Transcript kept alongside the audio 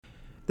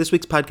This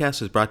week's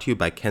podcast is brought to you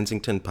by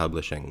Kensington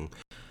Publishing.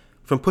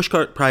 From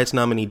Pushcart Prize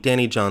nominee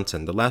Danny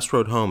Johnson, The Last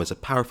Road Home is a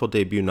powerful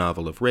debut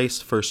novel of race,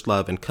 first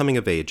love, and coming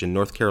of age in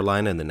North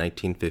Carolina in the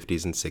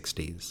 1950s and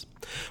 60s.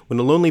 When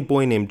a lonely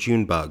boy named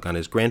Junebug on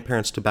his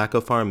grandparents'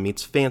 tobacco farm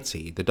meets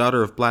Fancy, the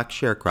daughter of black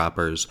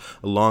sharecroppers,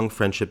 a long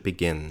friendship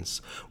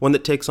begins, one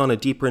that takes on a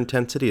deeper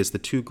intensity as the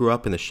two grew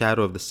up in the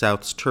shadow of the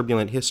South's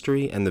turbulent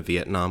history and the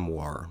Vietnam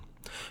War.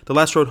 The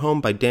Last Road Home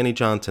by Danny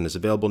Johnson is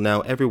available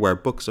now everywhere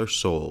books are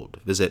sold.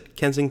 Visit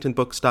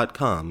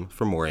kensingtonbooks.com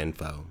for more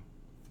info.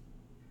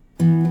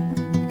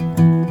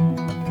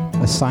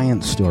 A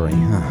science story,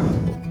 huh?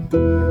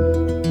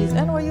 These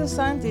NYU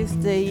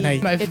scientists,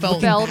 I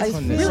felt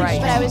really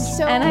right. I was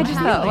so and I just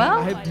thought, well,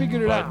 I had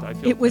figured it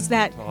out. It was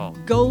that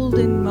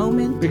golden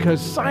moment.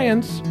 Because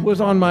science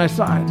was on my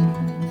side.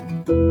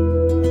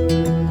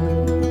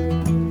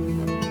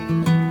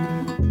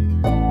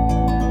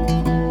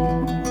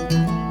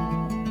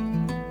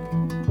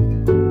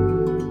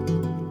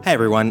 Hi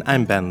everyone,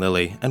 I'm Ben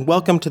Lilly, and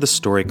welcome to the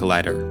Story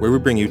Collider, where we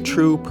bring you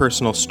true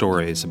personal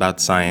stories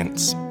about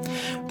science.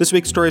 This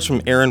week's story is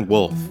from Aaron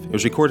Wolfe. It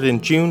was recorded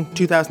in June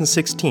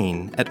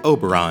 2016 at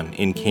Oberon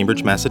in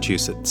Cambridge,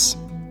 Massachusetts.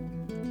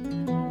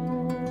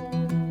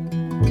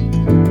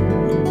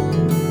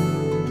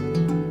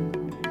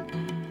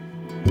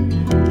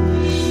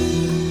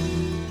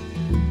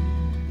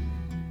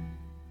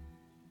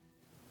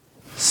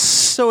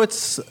 So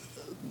it's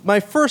my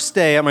first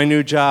day at my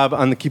new job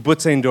on the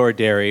Kibbutz Indoor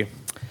Dairy.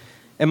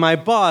 And my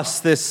boss,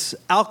 this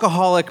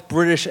alcoholic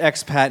British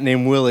expat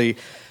named Willie,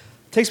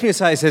 takes me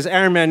aside and says,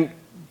 "Aaron, man,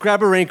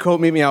 grab a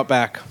raincoat, meet me out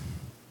back."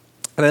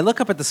 And I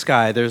look up at the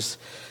sky. There's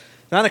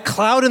not a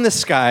cloud in the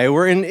sky.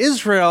 We're in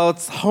Israel.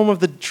 It's the home of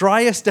the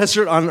driest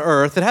desert on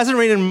earth. It hasn't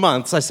rained in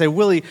months. I say,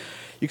 "Willie,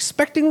 you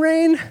expecting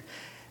rain?"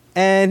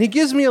 And he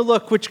gives me a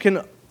look which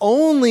can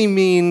only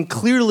mean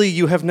clearly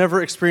you have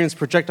never experienced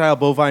projectile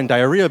bovine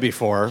diarrhea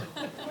before,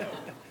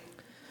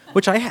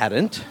 which I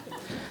hadn't.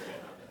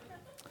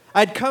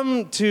 I'd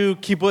come to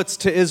kibbutz,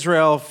 to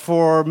Israel,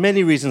 for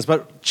many reasons,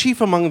 but chief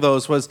among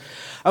those was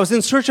I was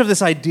in search of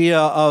this idea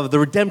of the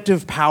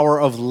redemptive power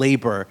of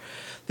labor.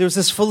 There was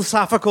this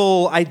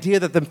philosophical idea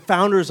that the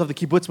founders of the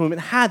kibbutz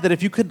movement had, that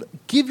if you could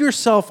give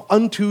yourself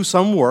unto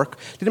some work,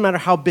 didn't matter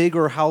how big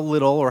or how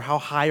little or how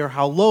high or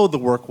how low the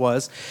work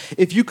was,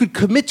 if you could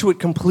commit to it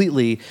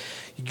completely,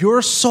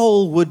 your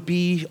soul would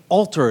be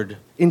altered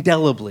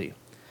indelibly.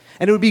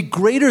 And it would be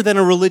greater than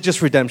a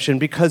religious redemption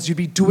because you'd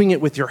be doing it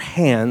with your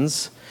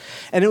hands.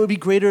 And it would be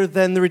greater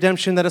than the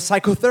redemption that a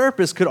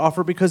psychotherapist could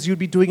offer because you'd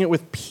be doing it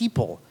with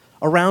people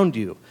around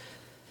you.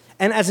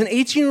 And as an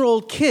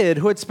 18-year-old kid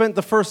who had spent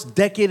the first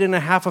decade and a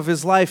half of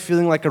his life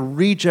feeling like a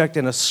reject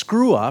and a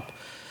screw-up,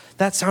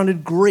 that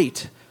sounded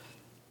great.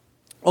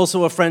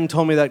 Also, a friend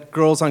told me that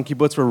girls on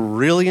kibbutz were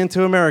really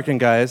into American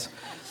guys,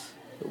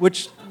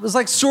 which was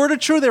like sort of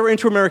true. They were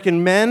into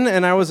American men,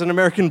 and I was an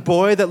American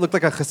boy that looked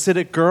like a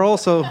Hasidic girl,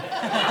 so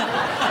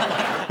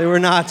they were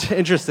not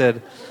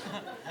interested.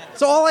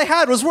 So all I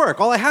had was work.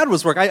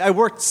 I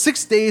worked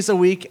 6 days a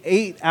week,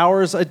 8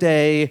 hours a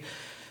day,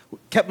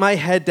 kept my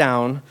head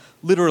down.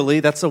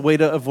 Literally, that's a way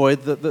to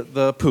avoid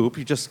the poop.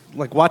 You just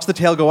like watch the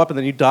tail go up and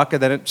then you duck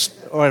and then it's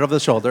right over the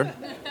shoulder.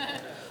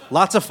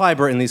 Lots of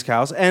fiber in these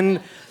cows.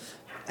 And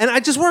I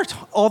just worked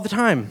all the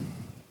time.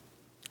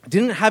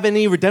 Didn't have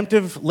any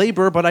redemptive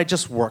labor, but I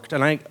just worked.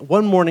 And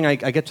one morning I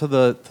get to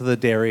the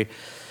dairy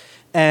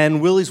and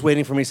Willie's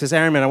waiting for me. He says,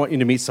 "Aaron, man, I want you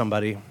to meet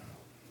somebody."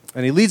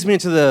 And he leads me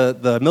into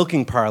the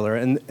milking parlor,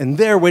 and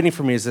there waiting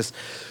for me is this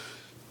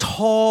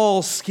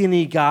tall,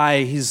 skinny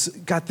guy. He's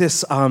got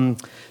this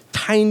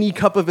tiny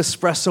cup of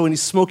espresso, and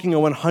he's smoking a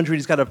 100.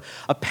 He's got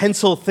a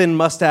pencil-thin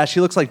mustache.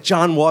 He looks like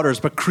John Waters,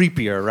 but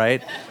creepier,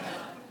 right?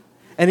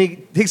 And he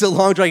takes a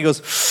long drag. He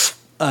goes,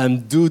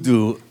 "I'm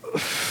Doo-Doo.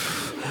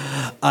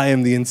 I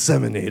am the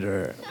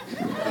Inseminator."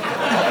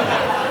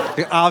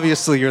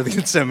 Obviously, you're the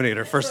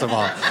Inseminator, first of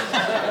all.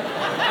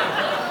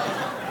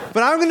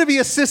 But I'm going to be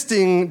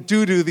assisting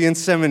Doo-Doo, the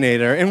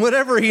Inseminator, in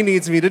whatever he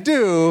needs me to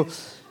do.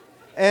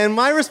 And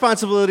my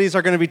responsibilities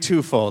are going to be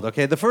twofold,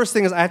 okay? The first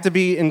thing is I have to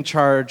be in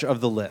charge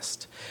of the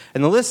list.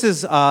 And the list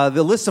is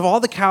the list of all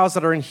the cows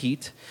that are in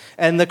heat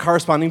and the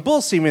corresponding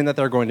bull semen that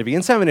they're going to be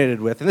inseminated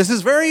with. And this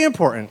is very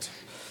important.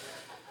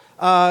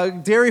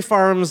 Dairy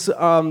farms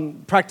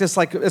practice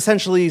like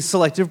essentially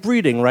selective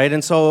breeding, right?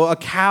 And so a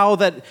cow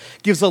that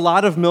gives a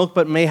lot of milk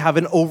but may have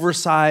an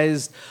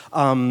oversized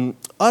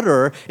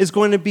udder is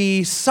going to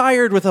be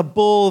sired with a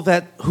bull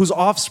whose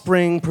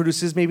offspring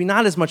produces maybe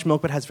not as much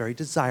milk but has very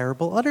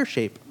desirable udder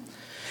shape.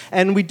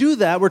 And we do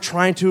that, we're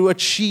trying to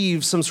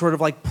achieve some sort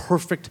of like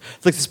perfect,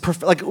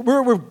 like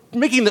we're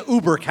making the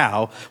Uber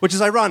cow, which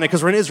is ironic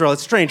because we're in Israel,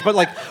 it's strange, but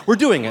like we're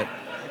doing it.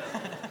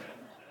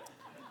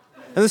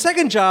 And the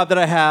second job that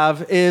I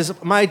have is,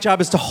 my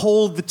job is to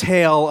hold the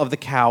tail of the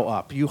cow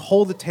up. You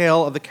hold the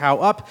tail of the cow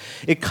up,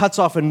 it cuts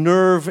off a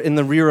nerve in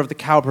the rear of the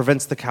cow,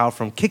 prevents the cow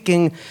from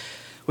kicking,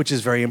 which is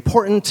very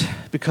important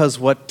because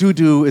what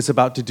Doo-Doo is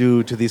about to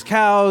do to these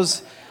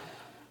cows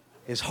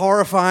is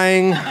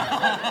horrifying.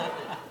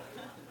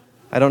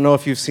 I don't know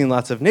if you've seen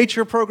lots of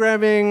nature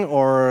programming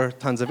or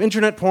tons of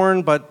internet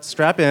porn, but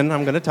strap in,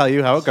 I'm going to tell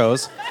you how it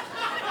goes.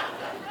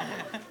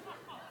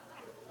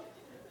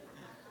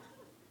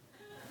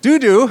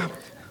 Doo-doo,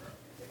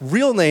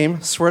 real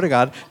name, swear to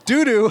God,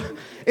 Doo-doo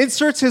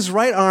inserts his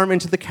right arm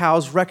into the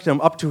cow's rectum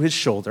up to his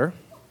shoulder.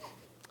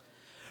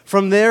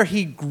 From there,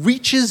 he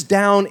reaches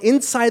down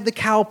inside the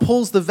cow,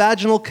 pulls the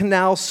vaginal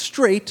canal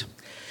straight,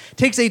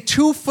 takes a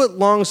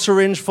 2-foot-long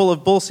syringe full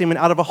of bull semen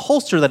out of a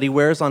holster that he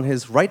wears on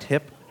his right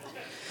hip.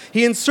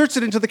 He inserts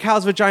it into the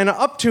cow's vagina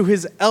up to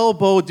his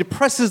elbow,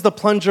 depresses the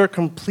plunger,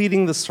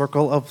 completing the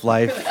circle of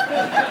life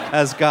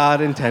as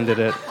God intended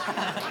it.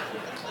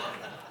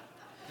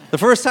 The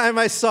first time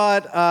I saw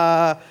it,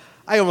 I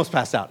almost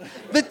passed out.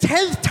 The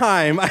 10th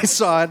time I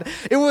saw it,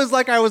 it was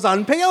like I was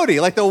on peyote.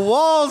 Like the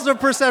walls of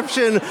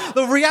perception,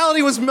 the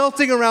reality was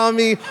melting around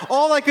me.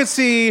 All I could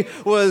see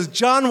was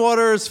John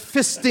Waters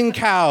fisting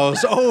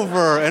cows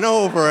over and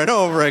over and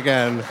over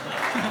again.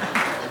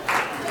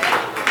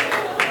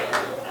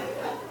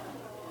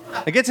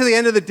 I get to the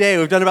end of the day,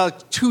 we've done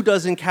about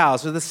 24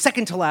 cows. We're the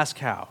second to last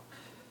cow.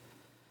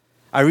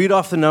 I read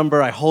off the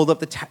number, I hold up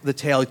the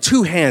tail,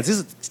 2 hands.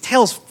 This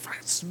tail's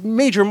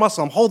major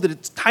muscle, I'm holding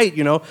it tight,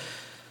 you know.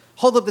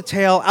 Hold up the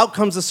tail, out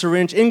comes the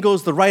syringe, in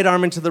goes the right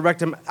arm into the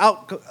rectum,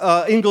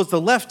 in goes the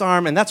left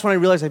arm, and that's when I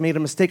realized I made a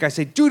mistake. I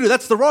say, doo-doo,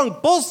 that's the wrong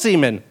bull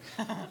semen.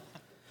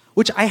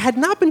 Which I had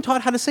not been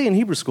taught how to say in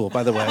Hebrew school,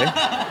 by the way.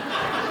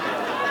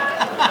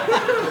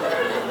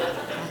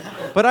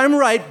 But I'm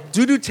right.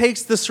 Doo-doo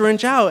takes the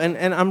syringe out,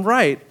 and I'm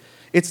right.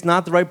 It's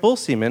not the right bull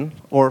semen,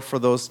 or for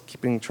those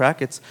keeping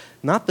track, it's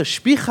not the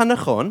shpich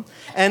hanachon.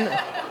 And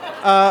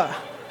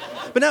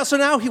but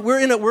now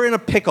we're in a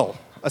pickle,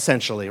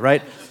 essentially,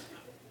 right?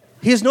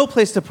 He has no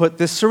place to put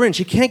this syringe.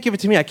 He can't give it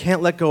to me. I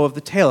can't let go of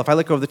the tail. If I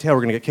let go of the tail,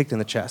 we're going to get kicked in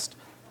the chest.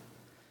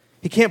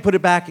 He can't put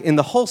it back in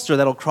the holster.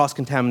 That'll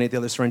cross-contaminate the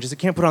other syringes. He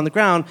can't put it on the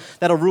ground.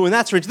 That'll ruin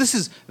that syringe. This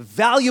is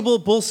valuable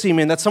bull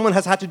semen that someone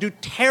has had to do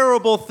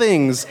terrible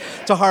things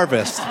to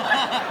harvest.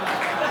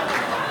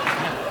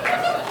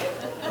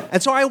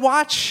 And so I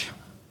watch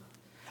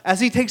as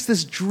he takes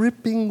this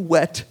dripping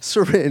wet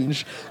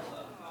syringe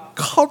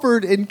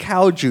covered in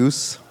cow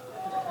juice,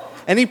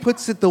 and he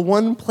puts it the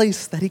one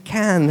place that he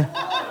can,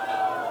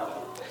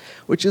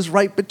 which is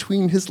right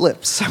between his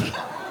lips.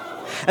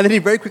 And then he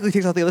very quickly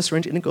takes out the other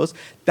syringe, and it goes,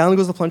 down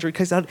goes the plunger, he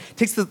takes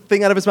the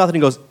thing out of his mouth, and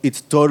he goes,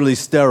 it's totally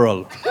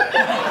sterile.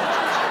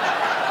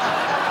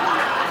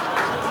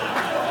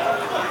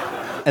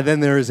 And then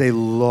there is a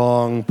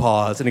long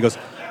pause, and he goes,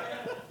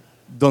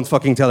 don't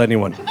fucking tell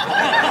anyone.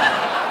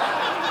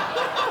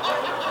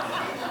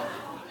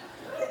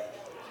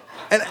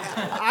 And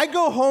I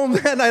go home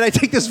that night, I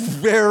take this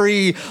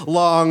very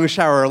long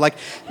shower, like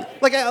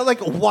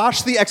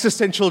wash the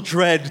existential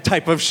dread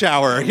type of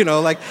shower, you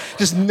know, like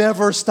just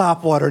never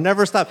stop water,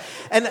 never stop.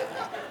 And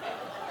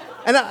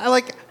I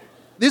like,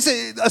 this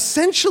is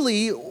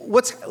essentially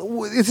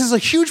this is a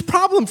huge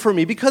problem for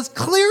me because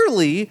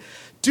clearly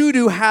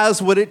Doo-doo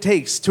has what it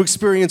takes to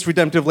experience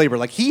redemptive labor.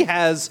 Like he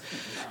has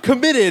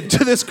committed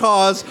to this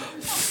cause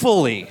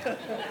fully,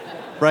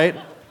 right?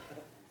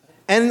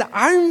 And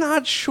I'm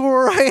not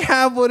sure I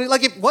have what it,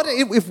 like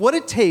if what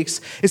it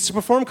takes is to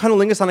perform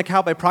cunnilingus on a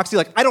cow by proxy,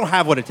 like I don't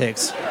have what it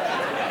takes.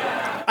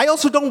 I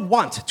also don't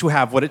want to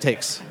have what it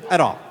takes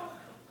at all.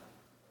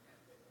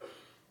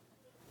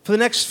 For the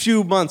next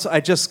few months, I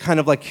just kind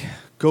of like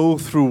go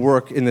through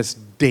work in this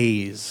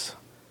daze,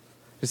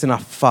 just in a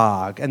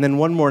fog. And then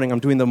one morning, I'm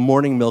doing the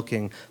morning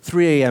milking,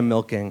 3 a.m.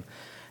 milking,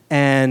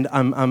 and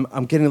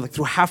I'm getting like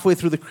halfway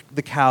through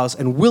the cows,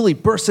 and Willie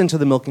bursts into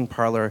the milking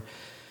parlor,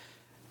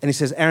 and he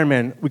says, Aaron,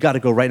 man, we got to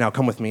go right now.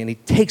 Come with me. And he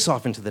takes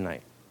off into the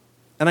night.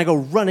 And I go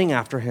running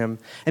after him,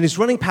 and he's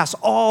running past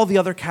all the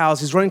other cows.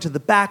 He's running to the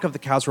back of the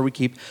cows where we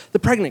keep the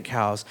pregnant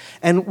cows.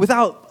 And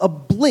without a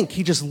blink,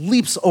 he just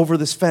leaps over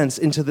this fence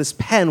into this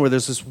pen where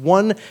there's this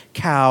one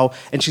cow,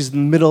 and she's in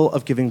the middle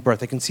of giving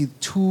birth. I can see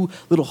 2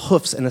 little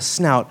hoofs and a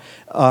snout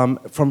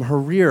from her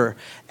rear.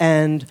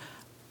 And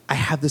I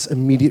have this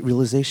immediate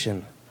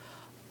realization.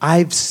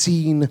 I've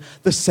seen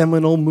the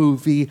seminal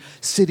movie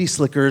City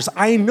Slickers.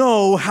 I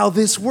know how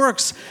this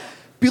works.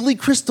 Billy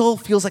Crystal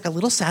feels like a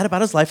little sad about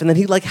his life, and then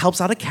he like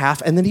helps out a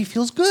calf, and then he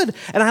feels good.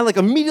 And I like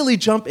immediately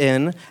jump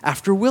in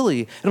after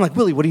Willie. And I'm like,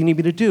 Willie, what do you need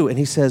me to do? And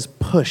he says,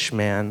 push,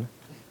 man.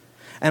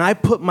 And I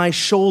put my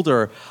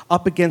shoulder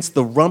up against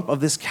the rump of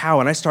this cow,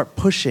 and I start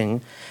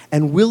pushing,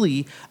 and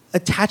Willie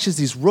attaches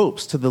these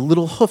ropes to the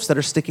little hoofs that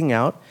are sticking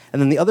out,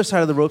 and then the other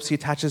side of the ropes he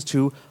attaches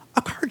to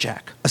a car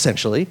jack,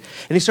 essentially.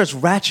 And he starts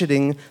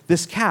ratcheting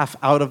this calf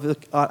out of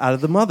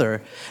the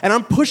mother. And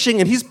I'm pushing,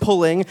 and he's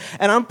pulling,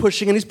 and I'm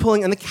pushing, and he's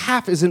pulling, and the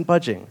calf isn't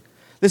budging.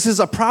 This is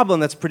a problem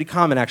that's pretty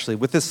common, actually,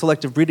 with this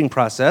selective breeding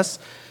process.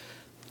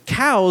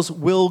 Cows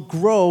will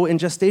grow in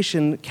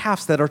gestation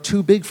calves that are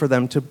too big for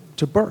them to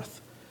birth.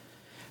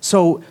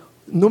 So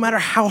no matter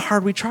how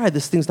hard we try,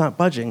 this thing's not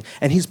budging.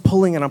 And he's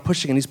pulling, and I'm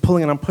pushing, and he's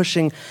pulling, and I'm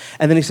pushing.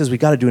 And then he says, we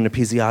got to do an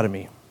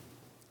episiotomy.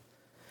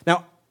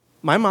 Now,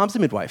 my mom's a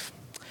midwife.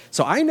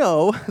 So I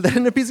know that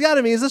an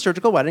episiotomy is a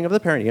surgical wetting of the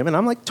perineum, and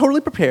I'm like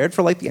totally prepared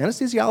for like the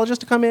anesthesiologist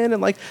to come in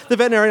and like the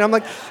veterinarian. I'm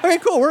like, okay,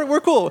 cool,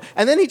 we're cool.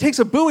 And then he takes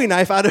a Bowie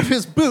knife out of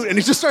his boot and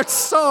he just starts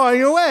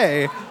sawing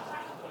away.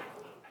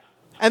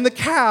 And the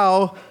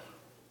cow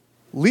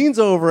leans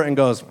over and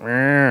goes,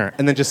 "Meow,"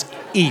 and then just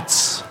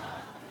eats,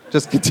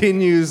 just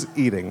continues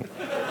eating.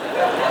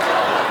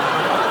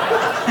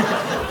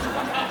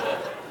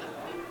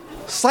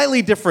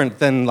 Slightly different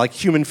than like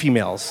human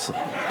females.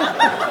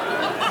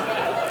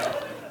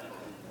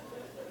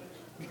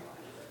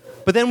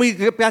 But then we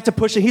get back to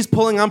pushing. He's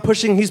pulling, I'm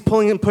pushing, he's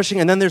pulling and pushing,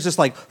 and then there's this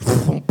like,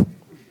 thump,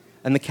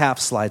 and the calf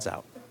slides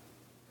out.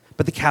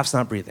 But the calf's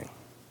not breathing.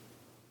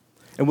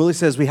 And Willie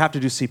says, we have to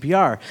do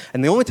CPR.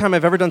 And the only time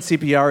I've ever done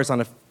CPR is on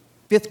a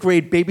 5th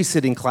grade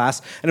babysitting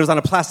class, and it was on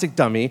a plastic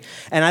dummy.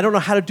 And I don't know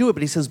how to do it,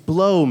 but he says,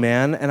 blow,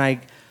 man. And I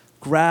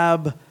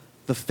grab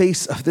the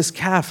face of this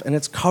calf, and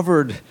it's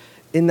covered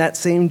in that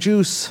same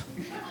juice.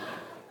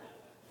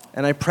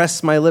 And I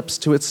press my lips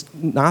to its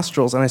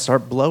nostrils, and I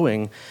start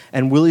blowing.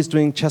 And Willie's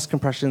doing chest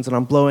compressions, and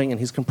I'm blowing, and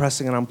he's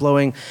compressing, and I'm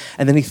blowing.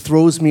 And then he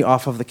throws me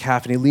off of the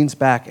calf, and he leans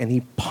back, and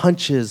he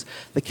punches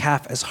the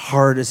calf as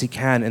hard as he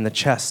can in the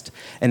chest.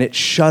 And it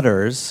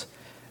shudders,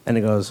 and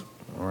it goes,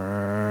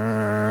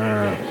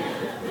 and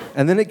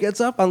then it gets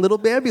up on little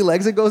Bambi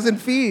legs and goes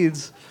and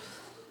feeds.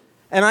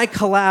 And I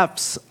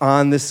collapse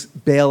on this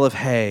bale of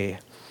hay,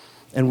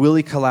 and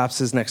Willie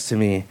collapses next to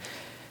me.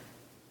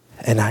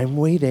 And I'm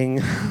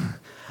waiting.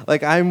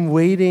 Like, I'm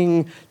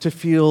waiting to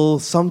feel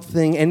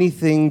something,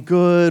 anything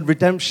good,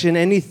 redemption,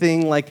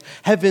 anything, like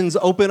heavens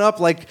open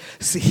up, like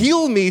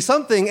heal me,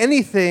 something,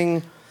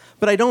 anything.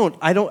 But I don't.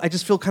 I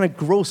just feel kind of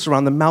gross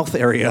around the mouth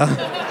area.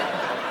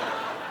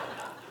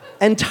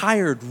 And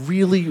tired,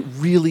 really,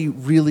 really,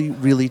 really,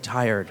 really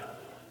tired.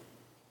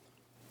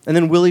 And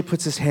then Willie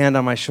puts his hand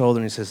on my shoulder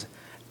and he says,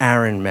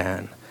 Aaron,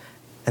 man.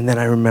 And then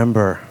I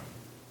remember,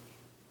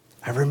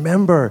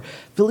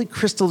 Billy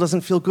Crystal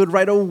doesn't feel good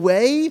right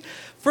away.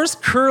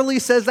 First Curly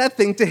says that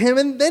thing to him,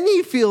 and then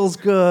he feels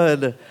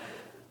good.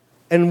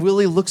 And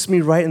Willie looks me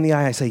right in the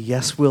eye. I say,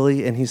 yes,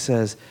 Willie. And he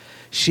says,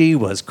 she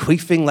was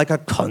queefing like a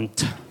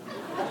cunt.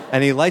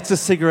 And he lights a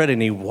cigarette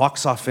and he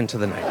walks off into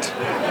the night.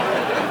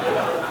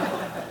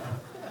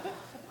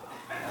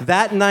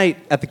 That night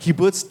at the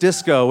Kibbutz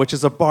Disco, which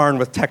is a barn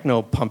with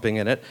techno pumping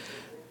in it,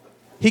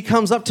 he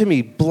comes up to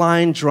me,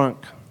 blind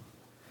drunk.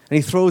 And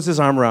he throws his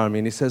arm around me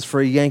and he says, for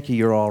a Yankee,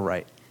 you're all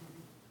right.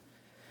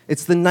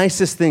 It's the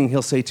nicest thing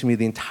he'll say to me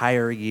the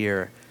entire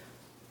year.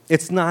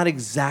 It's not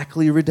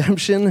exactly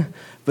redemption,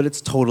 but it's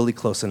totally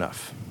close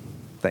enough.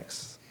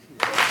 Thanks.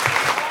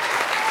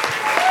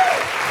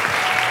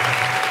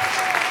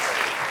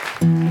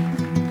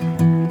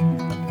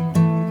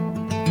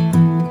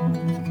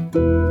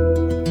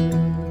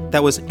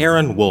 That was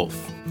Aaron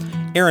Wolfe.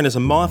 Aaron is a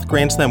Moth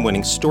Grand Slam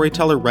winning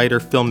storyteller, writer,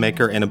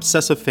 filmmaker, and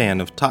obsessive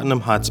fan of Tottenham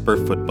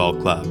Hotspur Football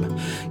Club.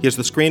 He is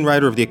the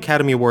screenwriter of the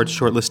Academy Awards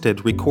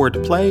shortlisted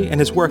Record Play, and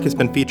his work has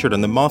been featured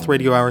on the Moth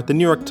Radio Hour, the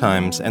New York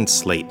Times, and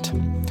Slate.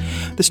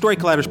 The Story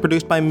Collider is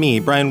produced by me,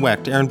 Brian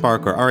Wecht, Aaron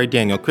Barker, Ari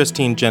Daniel,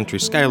 Christine Gentry,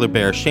 Skylar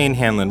Bear, Shane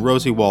Hanlon,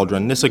 Rosie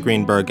Waldron, Nissa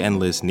Greenberg, and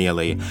Liz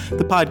Neely.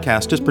 The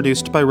podcast is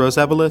produced by Rose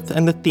Eveleth,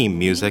 and the theme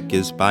music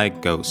is by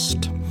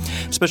Ghost.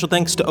 Special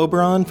thanks to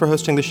Oberon for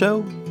hosting the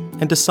show,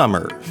 and to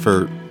Summer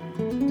for...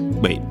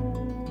 Wait,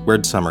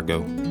 where'd Summer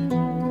go?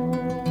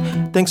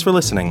 Thanks for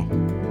listening.